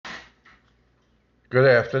Good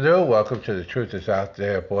afternoon. Welcome to the Truth is Out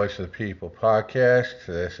There, Voice of the People podcast.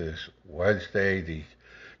 This is Wednesday, the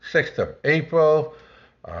 6th of April.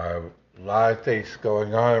 A lot of things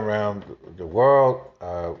going on around the world.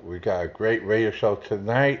 We got a great radio show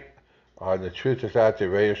tonight on the Truth is Out There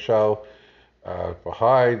radio show.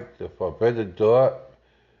 Behind the forbidden door,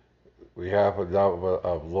 we have a number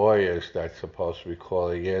of lawyers that's supposed to be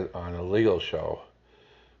calling in on a legal show.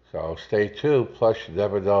 So stay tuned, plus you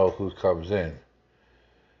never know who comes in.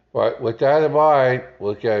 But with that in mind,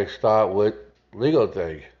 we're going to start with legal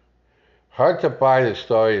thing. Hunter Biden's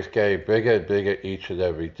story is getting bigger and bigger each and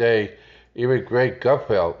every day. Even Greg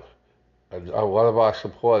Gutfeld, one of our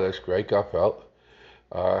supporters, Greg Gutfeld,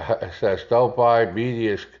 says don't buy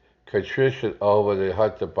media's contrition over the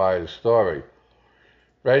Hunter Biden story.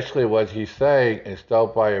 Basically, what he's saying is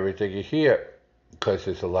don't buy everything you hear because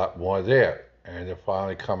there's a lot more there. And they're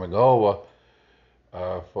finally coming over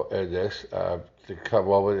to come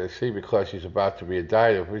over and see because he's about to be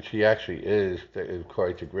indicted, which he actually is,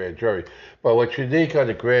 according to grand jury. But what's unique on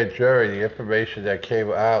the grand jury, the information that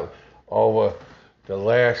came out over the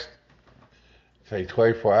last, say,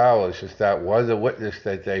 24 hours, is that one of the witnesses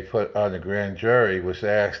that they put on the grand jury was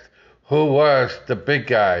asked, who was the big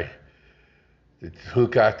guy who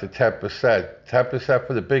got the 10%? 10%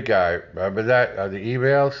 for the big guy. Remember that on the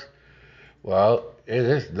emails? Well, it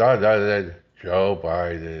is none other than Joe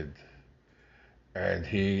Biden. And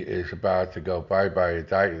he is about to go bye-bye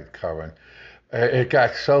indictment coming. It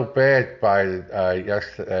got so bad by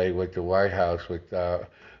yesterday with the White House, with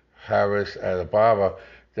Harris and Obama,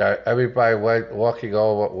 that everybody went walking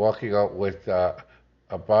up with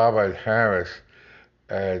Obama and Harris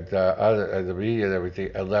and the media and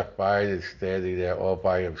everything, and left Biden standing there all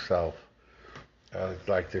by himself,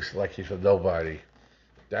 like he's a nobody.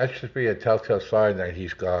 That should be a telltale sign that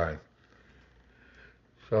he's gone.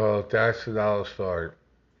 So that's another story.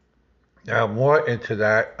 Now, more into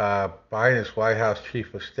that, Biden's White House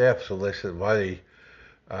chief of staff solicited money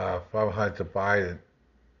from Hunter Biden,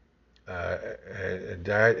 and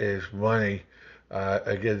that is money,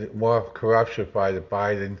 again, more corruption by the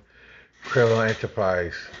Biden criminal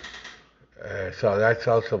enterprise. So that's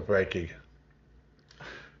also breaking.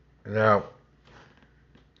 Now,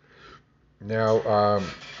 we're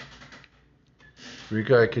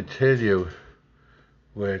going to continue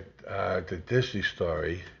with the Disney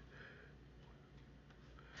story.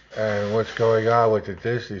 And what's going on with the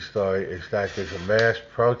Disney story is that there's a mass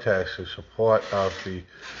protest in support of the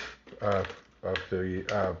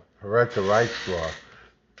parental rights law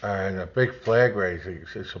and a big flag raising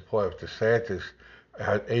in support of DeSantis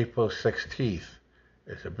on April 16th.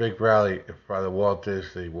 It's a big rally in front of Walt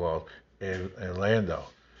Disney World in Orlando.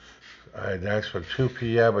 And that's from 2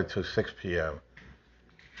 p.m. until 6 p.m.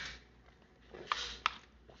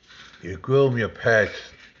 You groom your pets,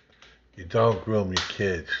 you don't groom your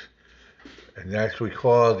kids. And that's what we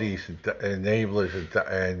call these enablers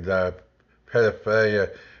and pedophilia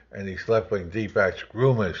and these left-wing D-backs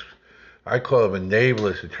groomers. I call them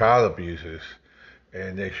enablers and child abusers,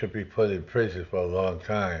 and they should be put in prison for a long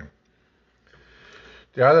time.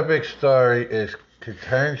 The other big story is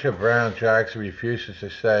Ketanji Brown Jackson refuses to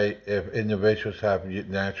say if individuals have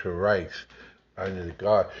natural rights under the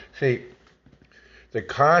God. See, the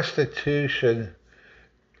Constitution,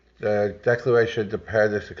 the Declaration of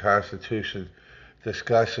Independence, the Constitution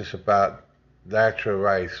discusses about natural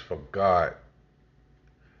rights from God.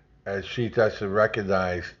 And she doesn't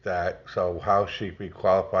recognize that, so how she be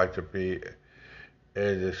qualified to be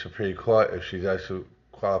in the Supreme Court if she doesn't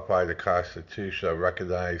qualify the Constitution or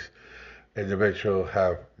recognize individuals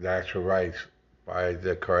have natural rights by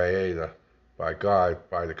the Creator, by God,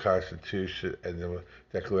 by the Constitution and the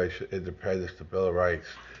Declaration of Independence, the Bill of Rights.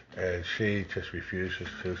 And she just refuses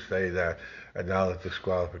to say that, and now the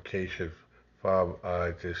disqualification from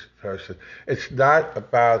this person. It's not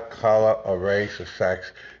about color or race or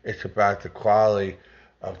sex. It's about the quality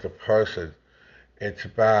of the person. It's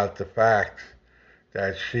about the fact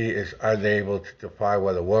that she is unable to define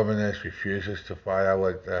what a woman is, refuses to find out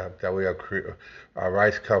what that we are our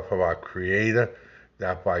rights come from our Creator,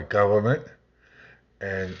 not by government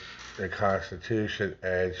and the Constitution.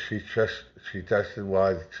 And she doesn't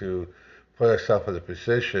want to put herself in a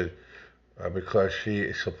position because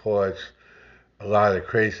she supports a lot of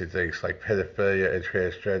crazy things like pedophilia and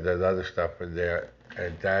transgender and other stuff in there,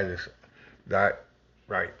 and that is not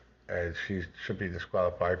right. And she should be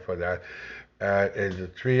disqualified for that. In the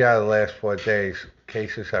 3 out of the last 4 days,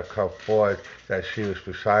 cases have come forward that she was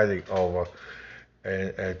presiding over,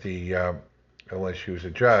 and when she was a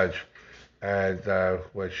judge, and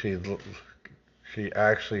when she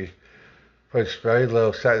actually puts very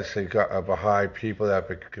little sentencing behind people that have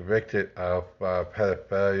been convicted of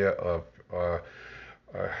pedophilia or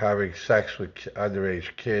having sex with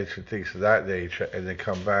underage kids and things of that nature, and they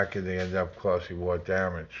come back and they end up causing more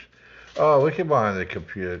damage. Oh, we can monitor the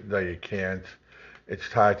computer. No, you can't. It's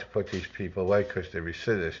time to put these people away because they're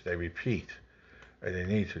recidivists. They repeat, and they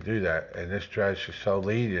need to do that. And this judge is so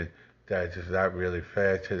lenient that it's not really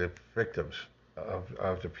fair to the victims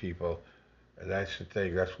of the people. And that's the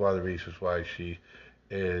thing. That's one of the reasons why she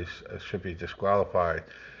is should be disqualified.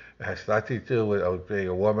 It has nothing to do with being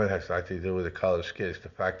a woman. It has nothing to do with the color of skin. It's the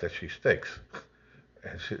fact that she stinks.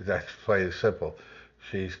 And that's plain and simple.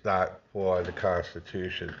 She's not for the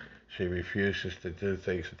Constitution. She refuses to do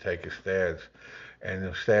things and take a stance. And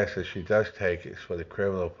the stance that she does take is for the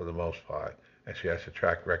criminal for the most part. And she has a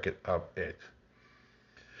track record of it.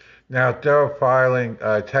 Now, Durham filing,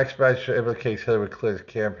 text message implicates Hillary Clinton's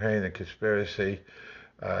campaign and conspiracy.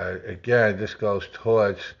 Again, this goes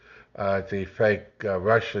towards the fake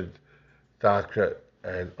Russian doctorate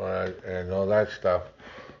and all that stuff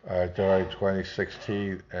during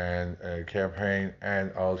 2016 and campaign,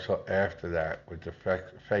 and also after that with the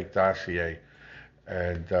fake dossier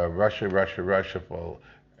and Russia full,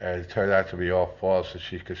 and it turned out to be all false. And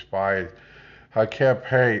she conspired. Her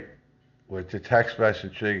campaign with the text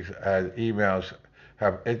messaging and emails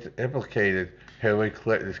have implicated Hillary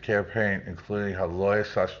Clinton's campaign, including her lawyer,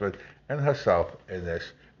 Sussman, and herself in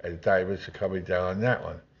this. And indictments are coming down on that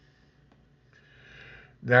one.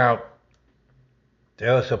 Now,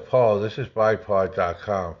 there was a poll. This is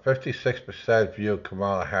Breitbart.com. 56% view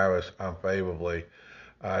Kamala Harris unfavorably.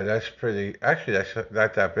 That's pretty. Actually, that's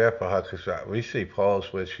not that bad for her because we see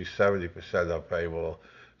polls where she's 70% unfavorable.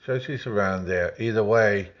 So she's around there. Either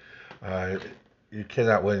way, you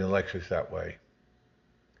cannot win elections that way.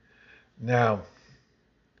 Now,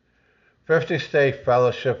 50 State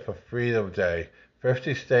Fellowship for Freedom Day.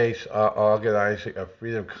 50 states are organizing a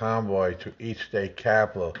freedom convoy to each state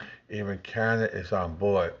capital. Even Canada is on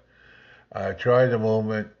board. Join the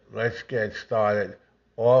movement. Let's get started.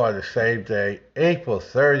 All on the same day, April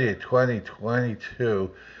 30th,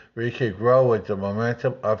 2022. We can grow with the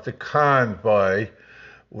momentum of the convoy.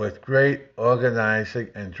 With great organizing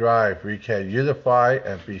and drive, we can unify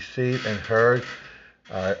and be seen and heard.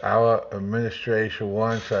 Our administration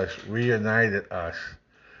wants us, reunited us.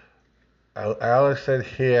 Allison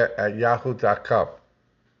here at yahoo.com.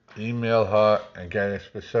 Email her and get the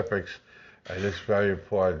specifics. It's very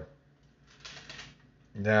important.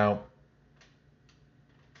 Now,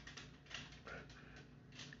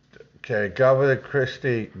 okay, Governor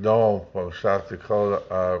Kristi Noem from South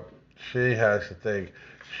Dakota, she has the thing.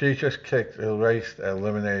 She just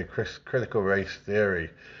eliminated critical race theory.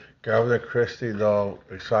 Governor Kristi Noem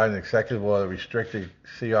signed an executive order restricting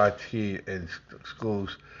CRT in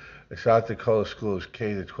schools, in South Dakota schools,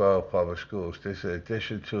 K-12 public schools. This is in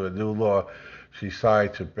addition to a new law she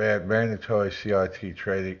signed to ban mandatory CRT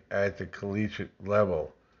training at the collegiate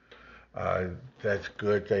level. That's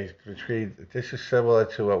good. This is similar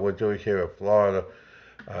to what we're doing here in Florida.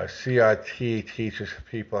 CRT teaches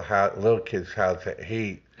little kids how to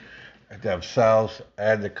hate themselves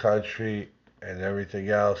and the country and everything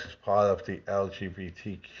else as part of the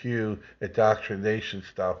LGBTQ indoctrination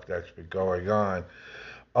stuff that's been going on.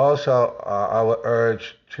 Also, I would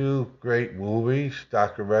urge two great movies,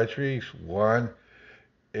 documentaries. One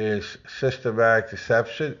is Systematic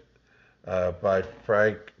Deception by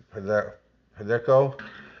Frank Panico.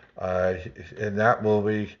 In that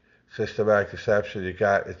movie, Systematic Deception,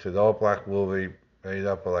 it's an all-black movie made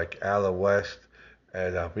up of like Alan West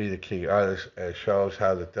and Be the King others, and it shows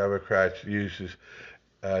how the Democrats uses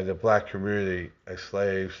the black community as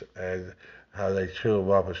slaves and how they chew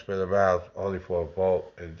them up and spit them out only for a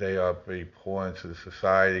vote, and they are being pawns in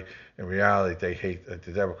society. In reality,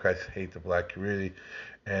 the Democrats hate the black community,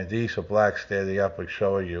 and these are blacks standing up and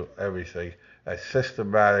showing you everything. A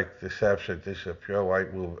Systematic Deception. This is a pure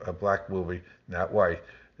white movie, a black movie, not white.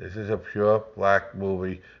 This is a pure black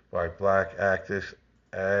movie by black actors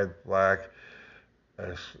and black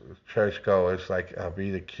churchgoers like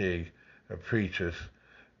Be the King, and preachers,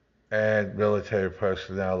 and military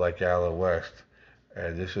personnel like Alan West.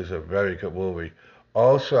 And this is a very good movie.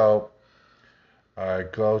 Also,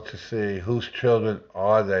 go to see Whose Children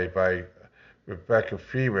Are They by Rebecca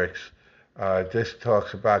Phoenix. This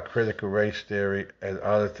talks about critical race theory and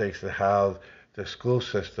other things and how the school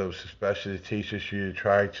systems, especially the teachers, you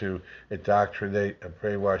try to indoctrinate and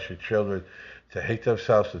brainwash your children to hate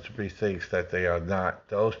themselves and to be things that they are not.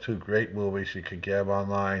 Those two great movies, you can get them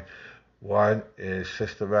online. One is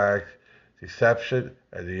Systematic Deception,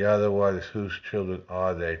 and the other one is Whose Children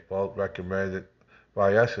Are They? Both recommended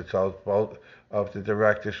by us. It's all both of the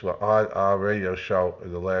directors were on our radio show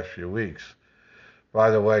in the last few weeks. By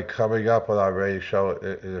the way, coming up on our radio show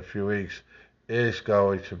in a few weeks is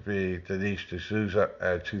going to be Denise D'Souza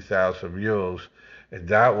and 2000 Mules. And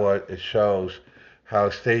that one, it shows how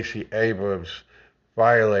Stacey Abrams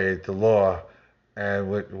violated the law and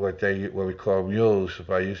what we call mules.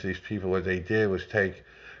 By using these people, what they did was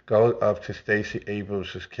go up to Stacey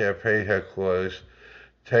Abrams' campaign headquarters,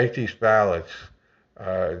 take these ballots,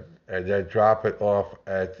 and then drop it off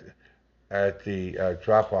at the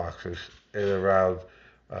drop boxes in around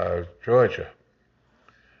Georgia.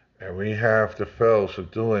 And we have the fills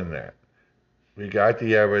of doing that. We got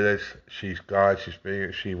the evidence. She's gone.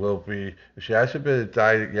 She will be. If she hasn't been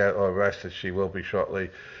indicted yet or arrested, she will be shortly.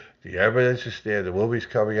 The evidence is there. The movie's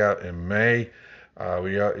coming out in May.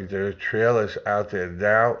 There are trailers out there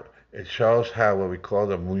now. It shows how what we call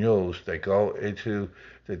the mules. They go into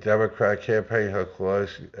the Democrat campaign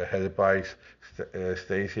headquarters, headed by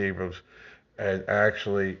Stacey Abrams, and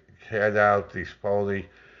actually hand out these phony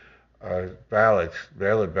ballots,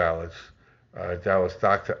 mail-in ballots, that was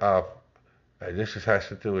doctored up. And this has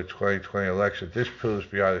to do with 2020 election. This proves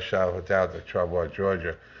beyond a shadow of a doubt that Trump won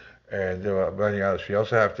Georgia. And there are many others. We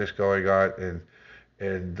also have this going on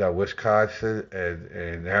in Wisconsin and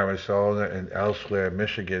in Arizona and elsewhere,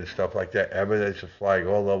 Michigan, stuff like that. Evidence is flying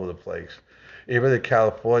all over the place. Even in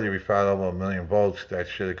California, we found almost 1 million votes that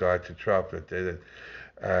should have gone to Trump that didn't,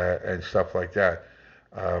 and stuff like that.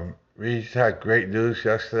 We had great news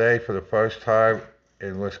yesterday. For the first time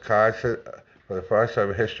in Wisconsin, for the first time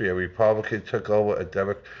in history, a Republican took over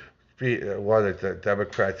won a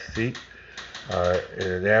Democrat seat in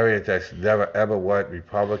an area that's never ever went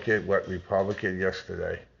Republican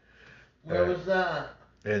yesterday. Where was that?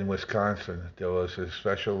 In Wisconsin. There was a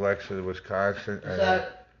special election in Wisconsin. Is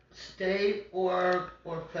that state or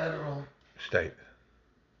federal? State.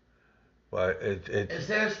 But is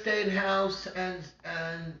there a state house and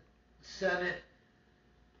Senate?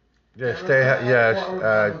 Yes,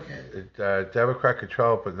 Democrat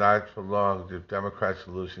control, but not for long. The Democrats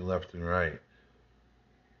are losing left and right.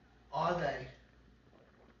 Are they?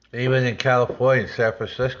 Even in California, San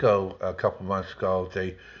Francisco, a couple months ago,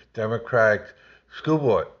 the Democratic school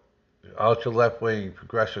board, ultra left-wing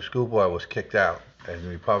progressive school board, was kicked out, and the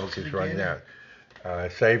Republicans running out.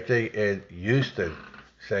 Same thing in Houston.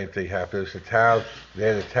 Same thing happened. There's a town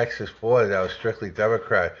near the Texas border that was strictly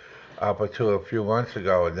Democrat up until a few months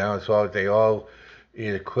ago, and now they all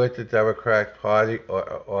either quit the Democrat Party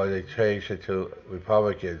or they changed it to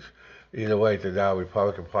Republicans. Either way, the now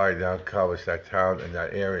Republican Party now covers that town and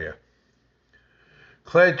that area.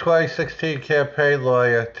 Clinton 2016 campaign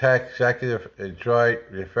lawyer, tech executive enjoyed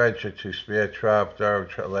revenge to smear Trump. Durham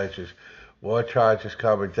alleges more charges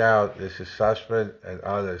coming down. This is Sussman and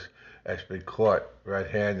others has been caught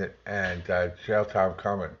red-handed and jail time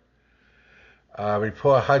coming.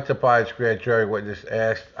 Report Hunter Biden's grand jury witness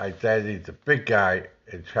asked identity the big guy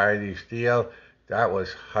in Chinese deal. That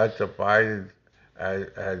was Hunter Biden,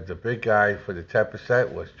 and the big guy for the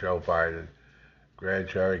 10% was Joe Biden. Grand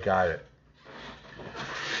jury got it.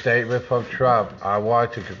 Statement from Trump. I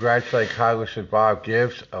want to congratulate Congressman Bob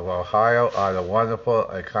Gibbs of Ohio on a wonderful,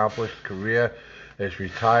 accomplished career. His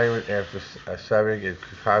retirement after serving in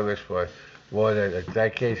Congress for more than a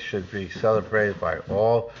decade should be celebrated by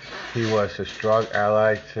all. He was a strong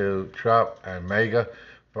ally to Trump and MAGA,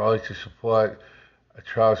 voting to support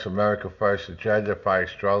Trump's America First agenda, fighting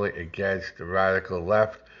strongly against the radical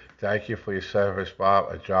left. Thank you for your service,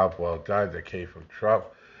 Bob. A job well done. That came from Trump.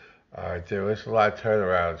 There was a lot of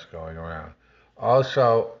turnarounds going around.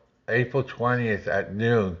 Also, April 20th at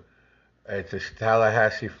noon at the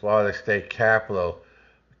Tallahassee, Florida State Capitol,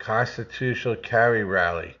 Constitutional Carry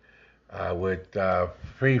Rally with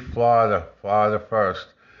Free Florida, Florida First,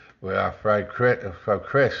 with our friend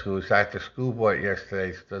Chris, who was at the school board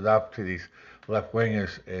yesterday, stood up to these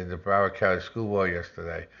left-wingers in the Broward County School Board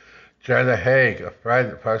yesterday. Jenna Haig, a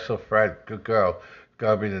personal friend, good girl,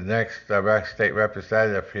 going to be the next state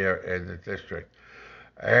representative here in the district.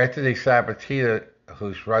 Anthony Sabatina,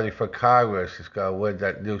 who's running for Congress, is going to win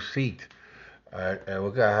that new seat. And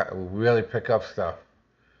we're going to really pick up stuff.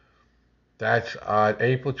 That's on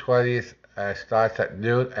April 20th. Starts at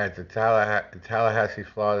noon at the Tallahassee,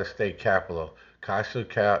 Florida State Capitol.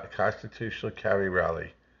 Constitutional Carry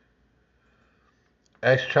Rally.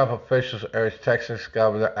 Ex-Trump officials urged Texas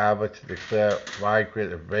Governor Abbott to declare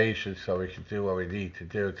migrant invasion so we can do what we need to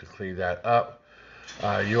do to clean that up.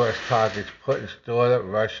 U.S. targets Putin's daughter,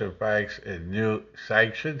 Russian banks in new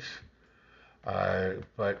sanctions.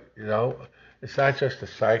 But, you know, it's not just the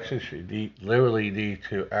sanctions. You literally need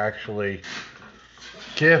to actually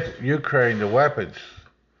give Ukraine the weapons.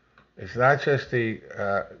 It's not just the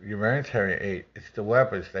humanitarian aid, it's the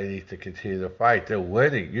weapons they need to continue to fight. They're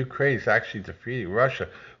winning. Ukraine is actually defeating Russia,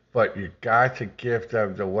 but you got to give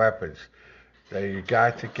them the weapons. You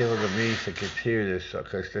got to give them the means to continue this,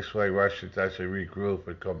 because this way Russia doesn't regroup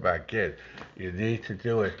and come back in. You need to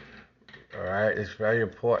do it. All right, it's very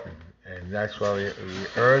important, and that's why we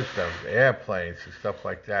urge them, the airplanes and stuff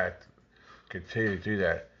like that, continue to do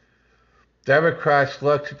that. Democrats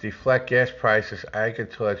look to deflect gas prices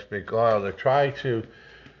anchored towards big oil. They're trying to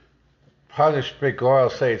punish big oil,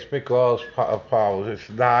 say it's big oil's problem. It's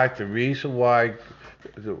not. The reason why,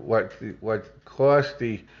 what caused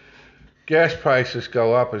the gas prices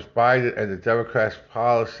go up is Biden and the Democrats'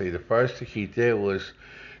 policy. The first thing he did was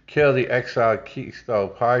kill the Exxon Keystone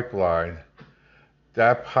pipeline.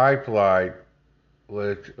 That pipeline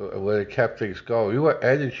would have kept things going. We were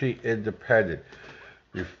energy independent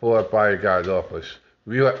before Biden got in office.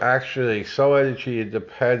 We were actually so energy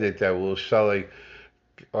independent that we were selling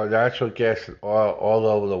our natural gas and oil all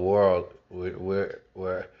over the world.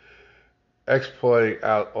 We're exporting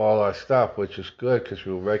out all our stuff, which is good because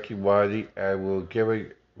we were making money and we were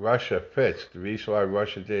giving Russia fits. The reason why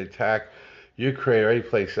Russia didn't attack Ukraine or any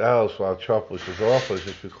place else while Trump was in office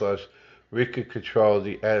is because we could control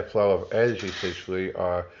the flow of energy since we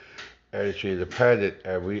are energy independent,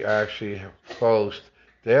 and we actually have closed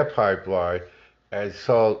their pipeline and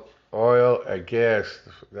sold oil and gas,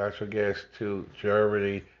 natural gas, to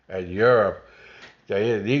Germany and Europe. They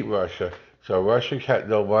didn't need Russia, so Russia had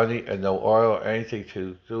no money and no oil or anything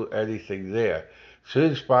to do anything there. As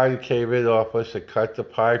soon as Biden came in office and cut the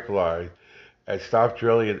pipeline and stopped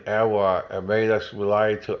drilling in ANWR and made us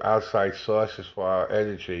reliant to outside sources for our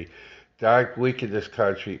energy, that weakened this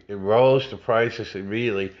country. It rose the prices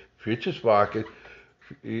immediately. Futures market,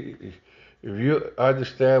 if you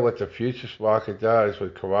understand what the futures market does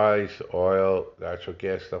with commodities, oil, natural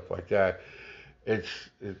gas, stuff like that, it's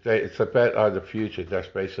a bet on the future. That's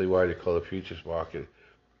basically why they call it futures market.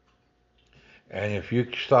 And if you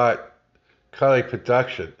start cutting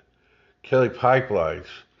production, killing pipelines,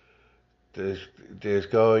 there's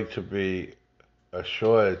going to be a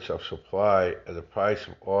shortage of supply, and the price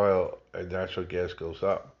of oil and natural gas goes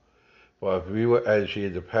up. Well, if we were energy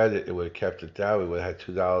independent, it would have kept it down. We would have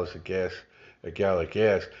had $2 a gallon of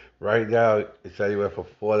gas. Right now, it's anywhere from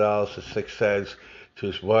 $4.06 to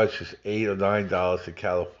as much as $8 or $9 in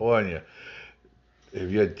California.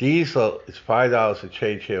 If your diesel is $5 a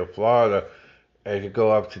change here in Florida, and it could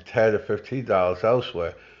go up to $10 or $15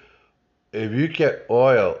 elsewhere. If you get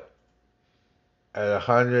oil at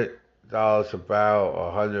 $100 a barrel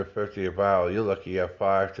or $150 a barrel, you're looking at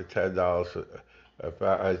 $5 to $10 a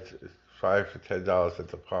barrel, $5 to $10 at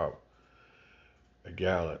the pump a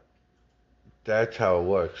gallon. That's how it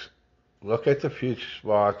works. Look at the futures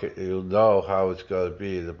market, and you'll know how it's going to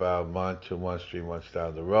be in about a month, 2 months, 3 months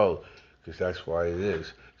down the road, because that's why it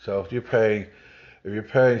is. So if you're paying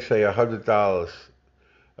say $100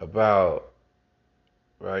 a barrel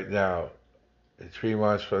right now, in 3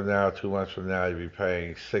 months from now, 2 months from now, you'll be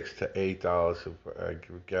paying $6 to $8 a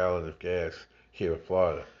gallon of gas here in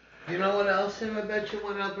Florida. You know what else I bet you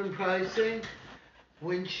went up in pricing?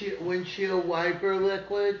 Windshield wiper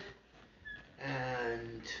liquid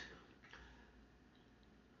and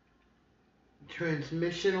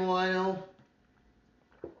transmission oil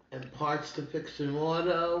and parts to fix an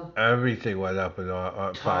auto. Everything went up in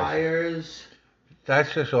our tires.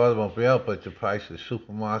 That's just automobile, but the price of the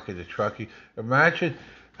supermarket, the trucking. Imagine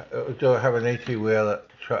have an 18-wheeler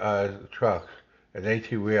truck, an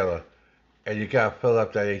 18-wheeler, and you got to fill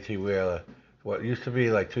up that 18-wheeler. What used to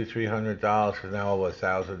be like $200-$300 is now over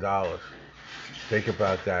 $1,000. Think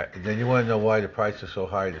about that. And then you want to know why the price is so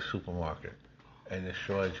high in the supermarket and the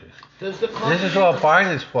shortages. This is all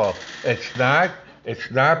Biden's fault. It's not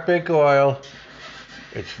big oil.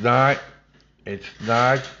 It's not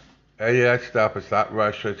any of that stuff. It's not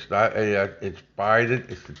Russia. It's not any of that. It's Biden.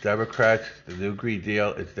 It's the Democrats. It's the New Green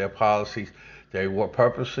Deal. It's their policies. They are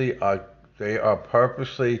purposely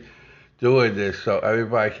doing this so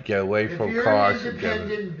everybody can get away from cars. If you're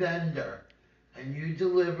an independent vendor and you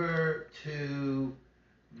deliver to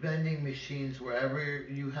vending machines wherever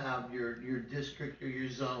you have your district or your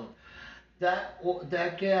zone,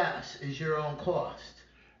 that gas is your own cost.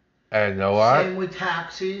 And know what? Same with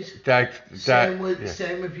taxis. Same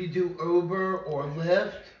if you do Uber or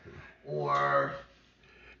Lyft or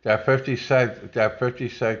that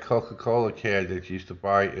 50-cent Coca-Cola can that you used to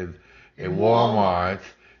buy in Walmart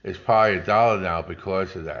is probably $1 now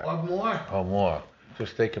because of that. Or more.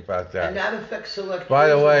 Just think about that. And that affects electricity. By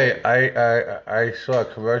the way, I saw a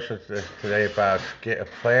commercial today about a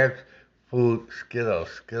plant food,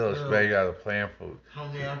 Skittles Ew. made out of plant food. How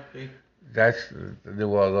nasty. That's the New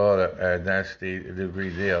World Order, and that's the New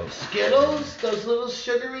Green Deal. Skittles? Those little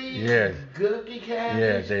sugary Yeah. cookie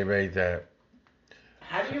candies? Yeah, they made that.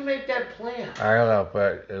 How do you make that plant? I don't know,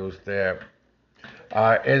 but it was there.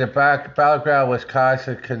 In the battleground,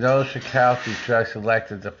 Wisconsin, Kenosha County just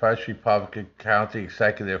elected the first Republican county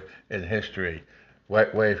executive in history.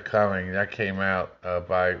 Wet wave coming. That came out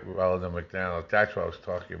by Ronald McDonald. That's what I was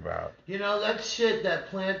talking about. You know, that shit, that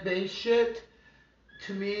plant-based shit,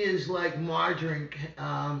 to me is like margarine,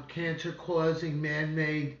 cancer-causing,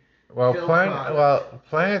 man-made Well, pill plant product.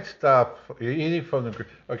 plant stuff. You're eating from the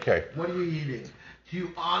okay. What are you eating? Do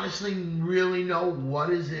you honestly really know what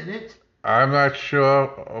is in it? I'm not sure,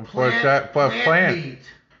 but plant. meat.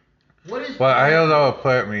 What is? Well, I plant don't know meat? what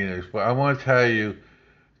plant meat is, but I want to tell you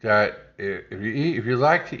that if you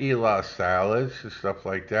like to eat a lot of salads and stuff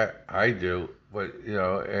like that, I do. But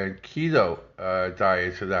and keto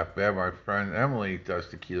diets are not bad. My friend Emily does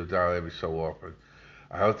the keto diet every so often.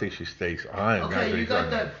 I don't think she stays on it. Okay, you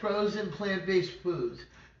got that frozen plant-based foods.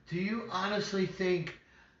 Do you honestly think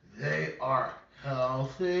they are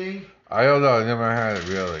healthy? I don't know. I never had it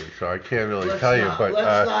really, so I can't really tell you. But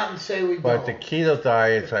let's not say we but don't. the keto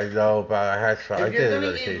diets I know about. I had some. I If did you're it gonna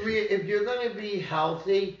on eat, occasion. if you're gonna be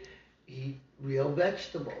healthy, eat real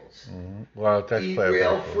vegetables. Well, that's Eat plant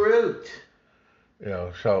real based. fruit.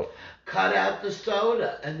 So Cut out the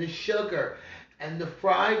soda and the sugar and the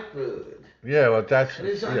fried food. yeah, well, that's It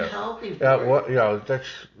is unhealthy for yeah. you. What that's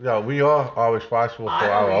we all are responsible for I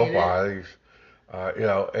our don't own eat it. bodies.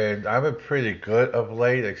 And I've been pretty good of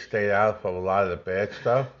late. I stayed out from a lot of the bad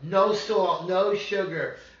stuff. No salt, no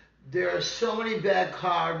sugar. There are so many bad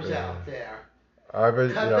carbs out there. I've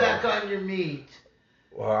been, Cut back on your meat.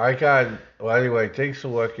 Well, anyway, things are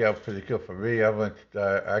working out pretty good for me. I went,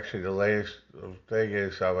 actually, the latest thing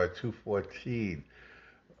is I'm at 214,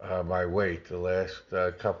 my weight. The last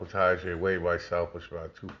couple times I weighed myself was around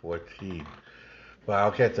 214. But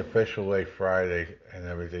I'll get the official weight Friday and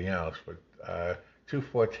everything else. But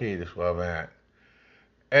 214 is where I'm at.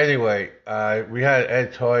 Anyway, we had an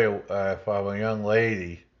editorial from a young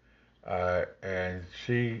lady, and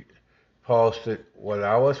she posted, when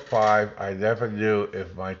I was 5, I never knew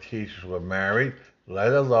if my teachers were married,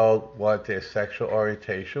 let alone what their sexual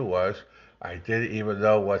orientation was. I didn't even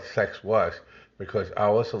know what sex was because I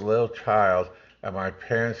was a little child and my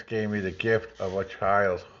parents gave me the gift of a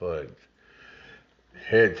childhood.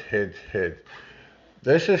 Hint, hint, hint.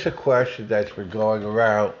 This is a question that's been going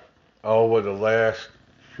around over the last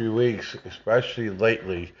few weeks, especially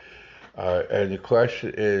lately. And the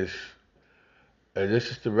question is, and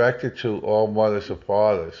this is directed to all mothers and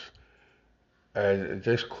fathers. And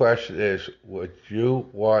this question is, would you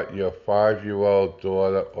want your 5-year-old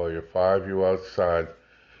daughter or your 5-year-old son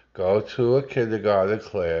go to a kindergarten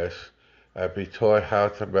class and be taught how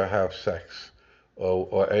to have sex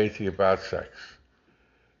or anything about sex?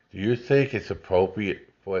 Do you think it's appropriate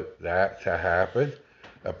for that to happen?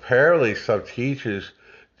 Apparently some teachers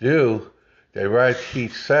do. They rather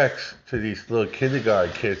teach sex to these little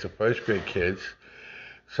kindergarten kids or first grade kids.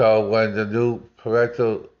 So when the new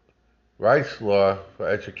parental rights law for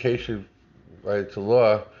education went into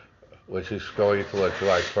law, which is going into law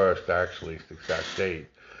July 1st, actually, is the exact date.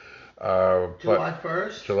 July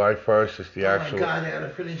 1st? July 1st is the actual. Oh my God, they had to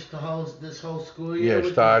finish this whole school year. Yeah,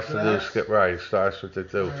 it starts with this. Right, it starts with the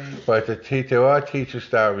do. Right. But there are teachers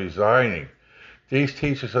that are resigning. These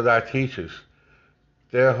teachers are not teachers.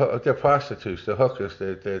 They're prostitutes. They're hookers.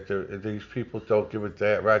 These people don't give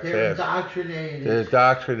a rat's They're ass. indoctrinated. They're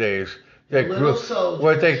indoctrinators. They're little soldiers.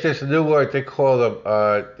 Well, there's a new word. They call them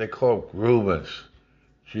groomers.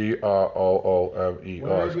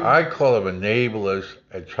 GROOMERs. I call them enablers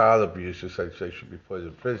and child abusers. I'd say should be put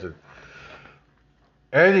in prison.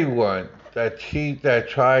 Anyone that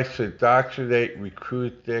tries to indoctrinate,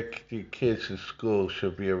 recruit their kids in school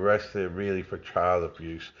should be arrested immediately for child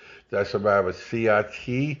abuse. That's about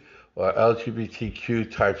CRT or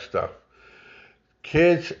LGBTQ type stuff.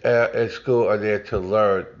 Kids at school are there to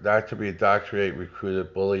learn, not to be indoctrinated,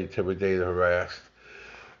 recruited, bullied, intimidated, harassed.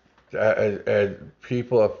 And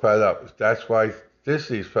people are fed up. That's why that's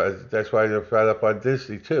why they're fed up on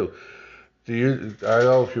Disney too. I don't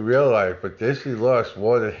know if you realize, but Disney lost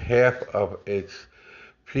more than half of its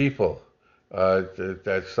people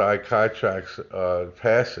that sign contracts,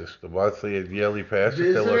 passes, the monthly and yearly passes.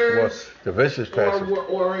 Visitors the visitors passes.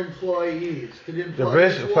 or employees. Did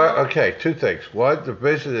employees Okay, two things. One, the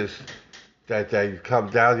visitors that they come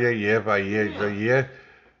down here year by year,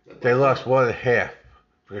 they lost more than half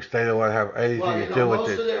because they don't want to have anything Well, to do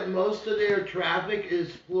with most of their traffic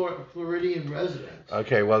is Floridian residents.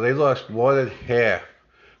 Okay, well, they lost more than half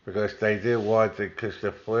because they didn't want to, because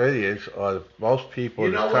the Floridians are most people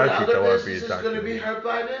in the country don't want to be business is going to be indoctrinated. hurt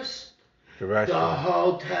by this? The The restaurant.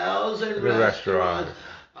 hotels and The restaurants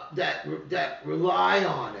restaurants. that rely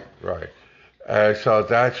on it. Right. And so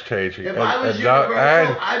that's changing. If and, I was and now-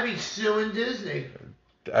 Universal, I'd be suing Disney.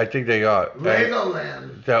 I think they are.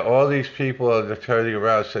 Legoland. That all these people are turning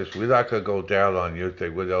around and says, we're not going to go down on you. They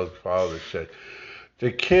don't follow this shit.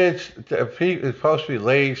 The kids, the people, it's supposed to be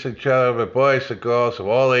ladies and gentlemen, boys and girls of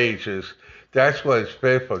all ages. That's what it's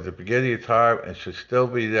been from the beginning of time and should still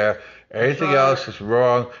be there. Anything else is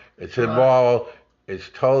wrong. It's immoral. It's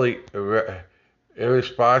totally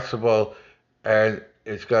irresponsible. And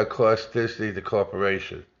it's going to cost Disney, the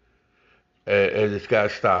corporation. And it's got to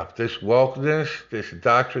stop. This wokeness, this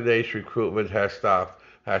indoctrination recruitment has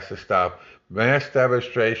to stop. Mass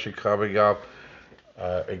demonstration coming up.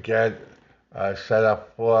 Again, set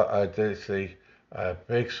up for Disney.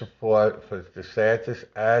 Big support for DeSantis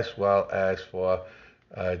as well as for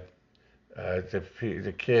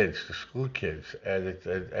the kids, the school kids, and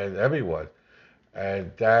everyone.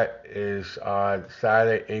 And that is on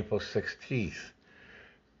Saturday, April 16th.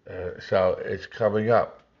 So it's coming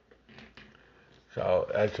up. So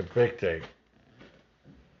that's a big thing.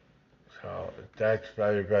 So that's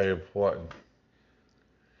very, very important.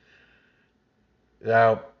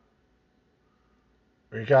 Now,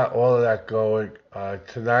 we got all of that going.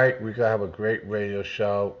 Tonight, we're going to have a great radio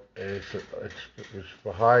show. It's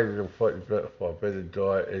behind the Forbidden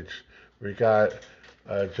Door. We got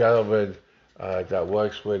a gentleman that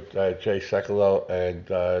works with Jay Sekulow and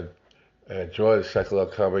Jordan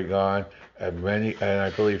Sekulow coming on. And I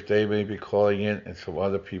believe they may be calling in, and some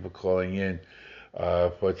other people calling in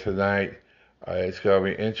for tonight. It's going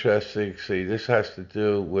to be interesting. See, this has to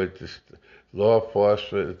do with this law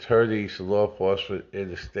enforcement, attorneys and law enforcement in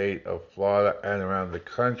the state of Florida and around the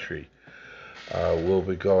country. We'll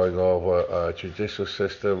be going over a judicial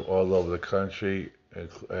system all over the country,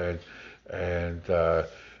 and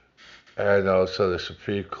also the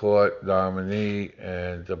Supreme Court nominee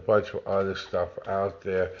and a bunch of other stuff out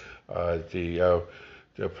there.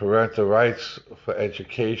 The parental rights for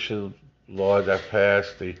education law that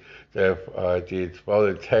passed, the voter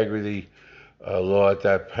integrity law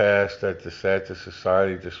that passed at the Santa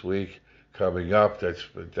Society this week coming up that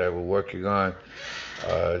we're working on.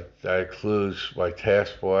 That includes my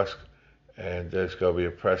task force, and there's going to be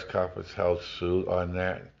a press conference held soon on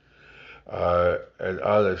that, and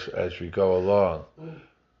others as we go along.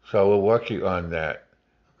 So we're working on that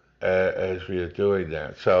as we are doing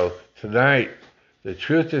that. So tonight, the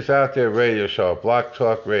Truth Is Out There radio show, Block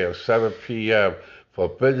Talk Radio, 7 p.m.,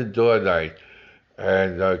 Forbidden Door night.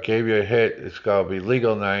 And gave you a hit. It's going to be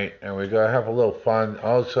legal night, and we're going to have a little fun.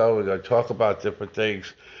 Also, we're going to talk about different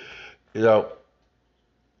things. You know,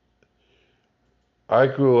 I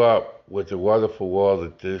grew up with the wonderful world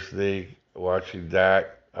of Disney, watching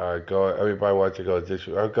that. Everybody wanted to go to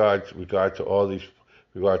Disney. We got to all these.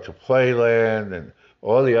 We got to Playland and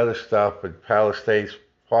all the other stuff, and Palisades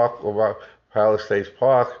Park, and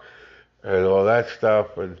all that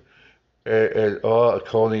stuff, and all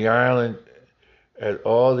Coney Island. And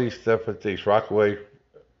all these different things, Rockaway,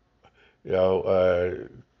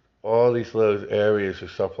 all these little areas and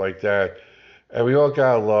stuff like that. And we all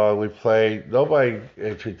got along. We played. Nobody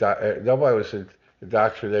was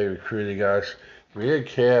indoctrinated, recruiting us. We didn't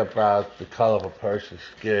care about the color of a person's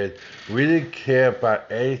skin. We didn't care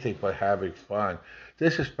about anything but having fun.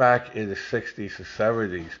 This is back in the 60s and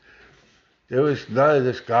 70s. There was none of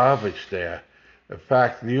this garbage there. In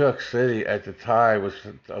fact, New York City at the time was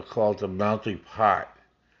called the melting pot,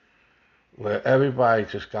 where everybody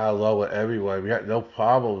just got along with everyone. We had no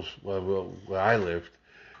problems where I lived,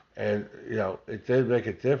 and it did make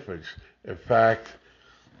a difference. In fact,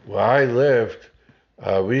 where I lived,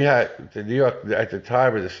 we had the New York at the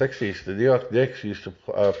time in the '60s. The New York Knicks used to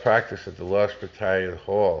practice at the Lost Battalion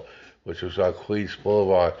Hall, which was on Queens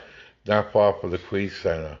Boulevard, not far from the Queens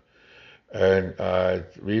Center. And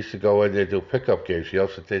we used to go in there and do pickup games. We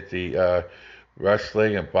also did the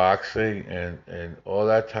wrestling and boxing and all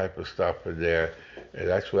that type of stuff in there. And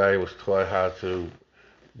that's where I was taught how to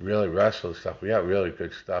really wrestle and stuff. We had really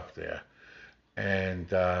good stuff there. And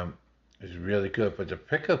it was really good. But the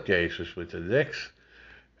pickup games was with the Knicks.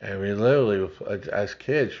 And we literally, as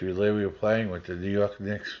kids, were playing with the New York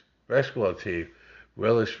Knicks basketball team.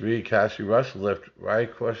 Willis Reed, Cassie Russell lived right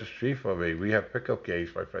across the street from me. We had pickup games,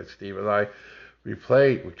 my friend Steve and I. We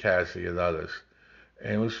played with Cassie and others,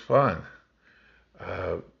 and it was fun.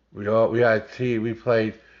 We had a team. We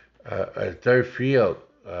played at third field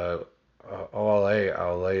uh, OLA,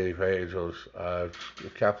 Our Lady of Angels,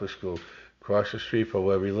 Catholic school, across the street from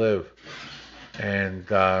where we live. And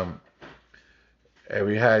and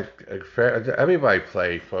we had everybody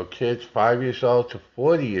played, from kids 5 years old to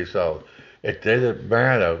 40 years old. It didn't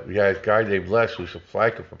matter. We had a guy named Les who was a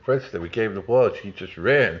flanker for Princeton. We gave him the ball. He just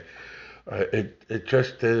ran. It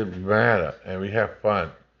just didn't matter, and we had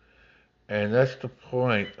fun. And that's the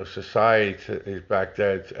point of society back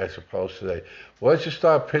then as opposed to today. Once you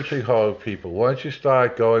start pigeonholing people, once you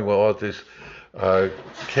start going with all this uh,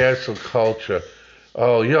 cancel culture,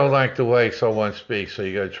 oh, you don't like the way someone speaks, so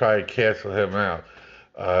you're going to try and cancel him out.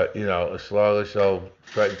 As long as you don't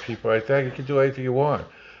threaten people like that, you can do anything you want.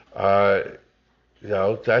 Uh,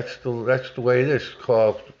 that's the way it is. It's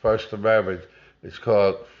called First Amendment. It's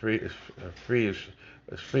called free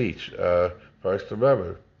speech. First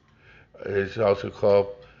Amendment. It's also called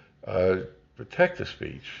protected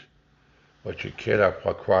speech. But you cannot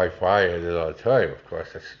cry fire in an auditorium, of course,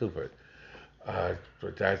 that's stupid.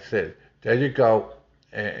 But that's it. Then you go,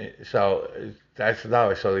 and so that's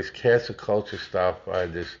another. So this cancel culture stuff,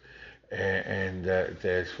 there's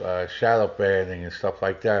shadow banning and stuff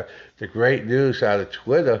like that. The great news out of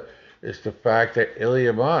Twitter is the fact that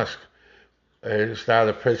Elon Musk is now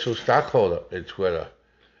the principal stockholder in Twitter.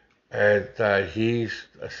 And he's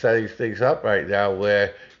setting things up right now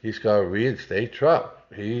where he's going to reinstate Trump.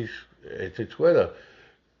 He's into Twitter.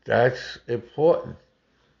 That's important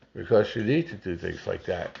because you need to do things like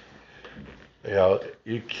that.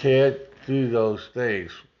 You can't do those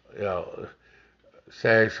things.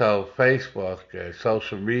 Saying so Facebook and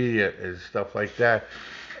social media and stuff like that,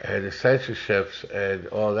 and the censorships and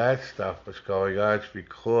all that stuff is going on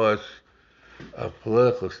because of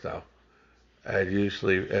political stuff. And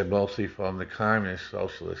mostly from the communist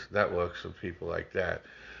socialist networks and people like that.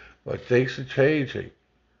 But things are changing,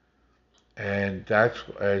 and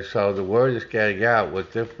so the word is getting out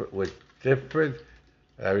with different.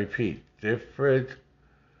 I repeat, different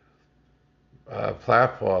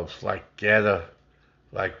platforms like Getter,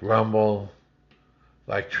 like Rumble,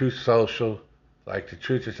 like Truth Social, like The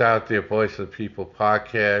Truth Is Out There, Voice of the People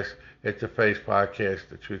podcast, Interface podcast,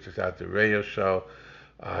 The Truth Is Out There radio show.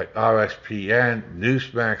 RSPN,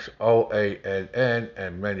 Newsmax, OANN,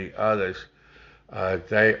 and many others.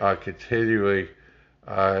 They are continuing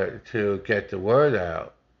to get the word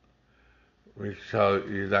out. So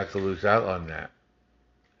you're not going to lose out on that.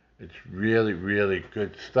 It's really, really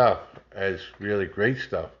good stuff. It's really great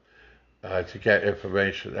stuff to get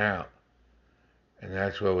information out. And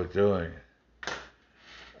that's what we're doing.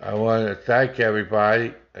 I want to thank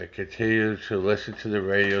everybody and continue to listen to the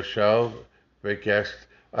radio show. Big guest.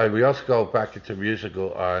 We also go back into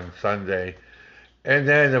musical on Sunday. And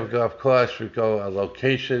then, of course, we go on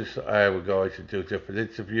locations. We're going to do different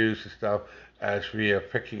interviews and stuff as we are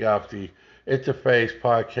picking up the Interface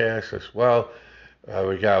podcast as well.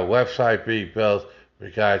 We got a website being built.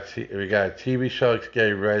 We got a TV show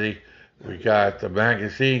getting ready. We got the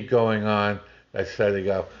magazine going on that's setting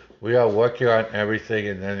up. We are working on everything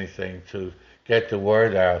and anything to get the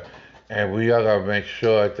word out. And we are going to make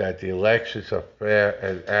sure that the elections are fair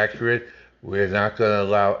and accurate. We're not going to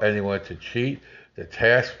allow anyone to cheat. The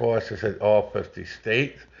task force is in all 50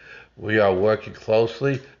 states. We are working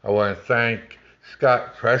closely. I want to thank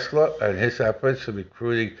Scott Presler and his efforts in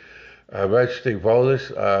recruiting registering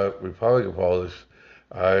voters, Republican voters,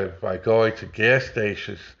 by going to gas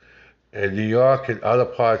stations in New York and other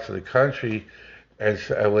parts of the country and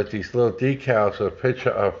with these little decals with a picture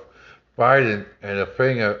of Biden and a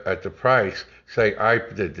finger at the price saying, I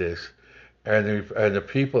did this. And the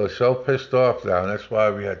people are so pissed off now, and that's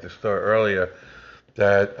why we had the story earlier,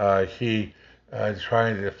 that he is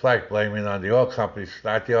trying to deflect, blaming on the oil companies. It's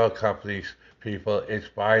not the oil companies, people. It's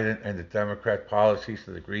Biden and the Democrat policies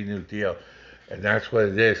of the Green New Deal. And that's what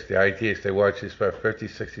it is. The idea is they want you to spend $50,000,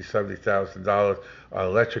 $60,000, $70,000 on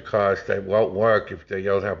electric cars that won't work if they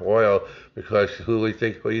don't have oil, because who do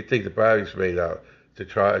you think the battery's made out to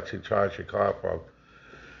charge your car from?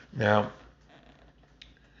 Now,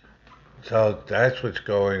 so that's what's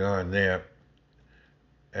going on there.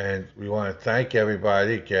 And we want to thank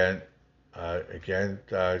everybody again.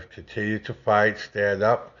 Continue to fight, stand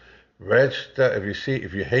up, register.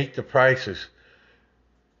 If you hate the prices,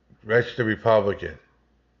 register Republican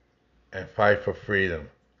and fight for freedom.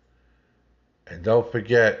 And don't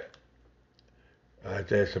forget,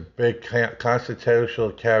 there's a big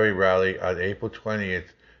constitutional carry rally on April 20th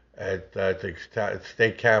at the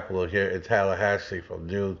state capitol here in Tallahassee from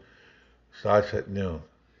noon. Starts at noon.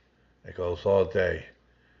 It goes all day.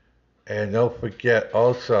 And don't forget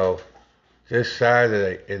also, this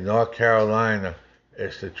Saturday in North Carolina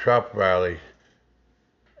is the Trump rally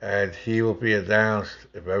and he will be announced,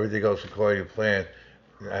 if everything goes according to plan,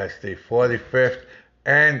 as the 45th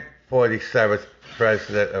and 47th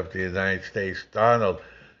President of the United States, Donald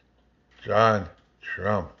John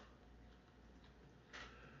Trump.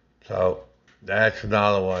 So that's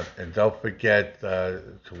another one. And don't forget to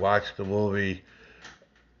watch the movie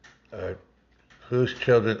Whose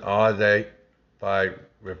Children Are They? By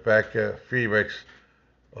Rebecca Friedrichs,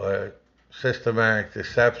 or Systematic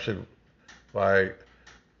Deception by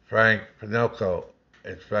Frank Pinocchio.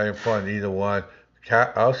 It's very important, either one.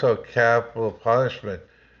 Also, Capital Punishment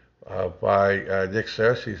by Nick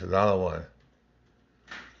Searcy's another one.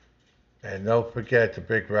 And don't forget the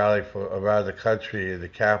big rally for around the country in the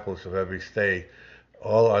capitals of every state,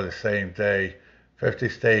 all on the same day, 50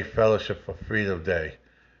 State Fellowship for Freedom Day.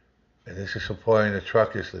 And this is supporting the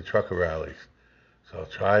truckers, the trucker rallies. So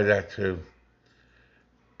try that too.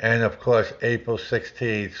 And of course, April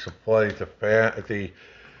 16th, supporting the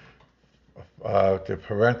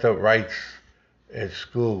parental rights in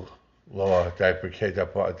school law that became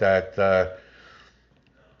that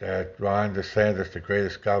Ron DeSantis, the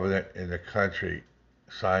greatest governor in the country,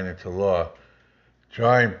 signed into law.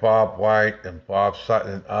 Join Bob White and Bob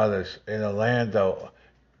Sutton and others in Orlando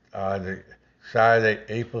on the Saturday,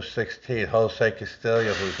 April 16th. Jose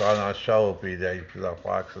Castillo, who's on our show, will be there. He's on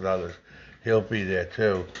Fox and others. He'll be there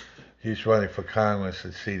too. He's running for Congress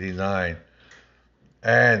in CD9.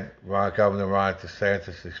 And Governor Ron DeSantis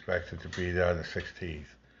is expected to be there on the 16th.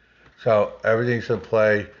 So everything's in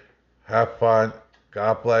play. Have fun.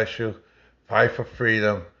 God bless you. Fight for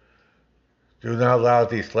freedom. Do not allow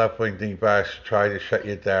these left-wing dingbats to try to shut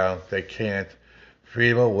you down. They can't.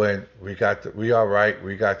 Freedom will win. We are right.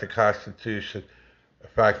 We got the Constitution. In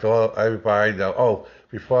fact, everybody know. Oh,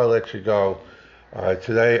 before I let you go,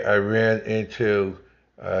 today I ran into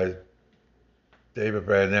David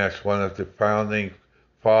Van Ness, one of the founding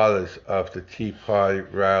fathers of the Tea Party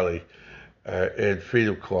rally in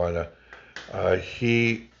Freedom Corner.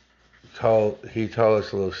 He told us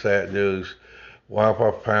a little sad news. One of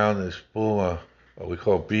our founders, Boomer, or we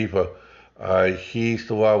call Beaver, he's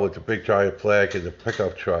the one with the big giant flag in the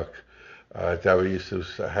pickup truck that we used to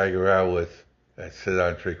hang around with and sit on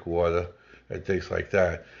and drink water and things like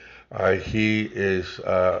that. He is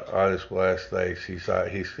on his last days. He's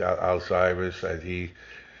got Alzheimer's,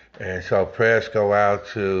 and so prayers go out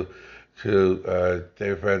to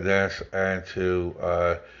David Van Ness and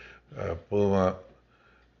to Boomer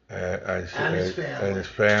and his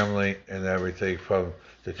family and everything from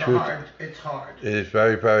the truth. It's hard. It is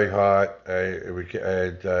very, very hard, and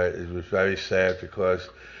it was very sad because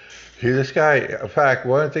this guy. In fact,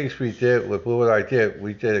 one of the things we did with Boomer and I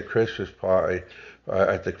we did a Christmas party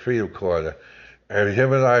at the Freedom Corner. And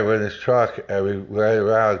him and I were in his truck, and we went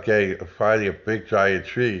around finding a big giant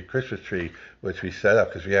tree, Christmas tree, which we set up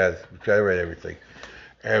because we had to generate everything.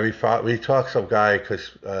 And we talked some guy,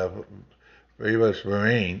 because he was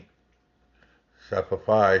Marine, Semper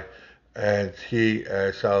Fi, and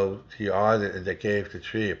so he honored it, and they gave the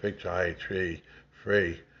tree, a big giant tree,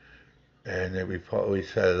 free. And then we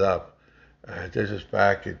set it up. This is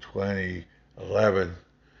back in 2011,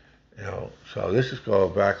 so this is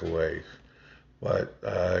going back a ways. But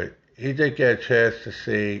he did get a chance to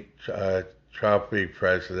see Trump be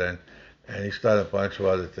president, and he's done a bunch of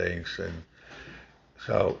other things.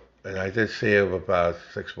 And I did see him about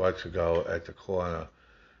 6 months ago at the corner.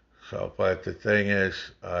 So, but the thing is,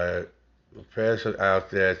 the prayers are out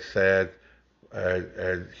there. It's sad,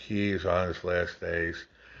 and he's on his last days.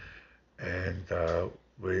 And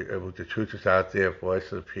the truth is out there,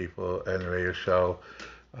 Voice of the People and the radio show.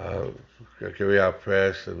 Give our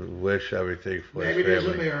prayers and wish everything for his family. Maybe there's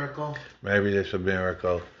a miracle. Maybe there's a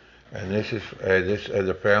miracle, and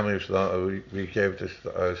the family. We gave this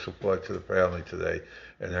support to the family today,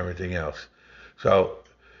 and everything else. So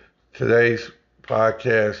today's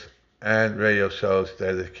podcast and radio show is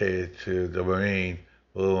dedicated to the Marine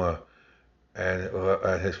Boomer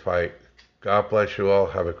and his fight. God bless you all.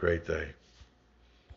 Have a great day.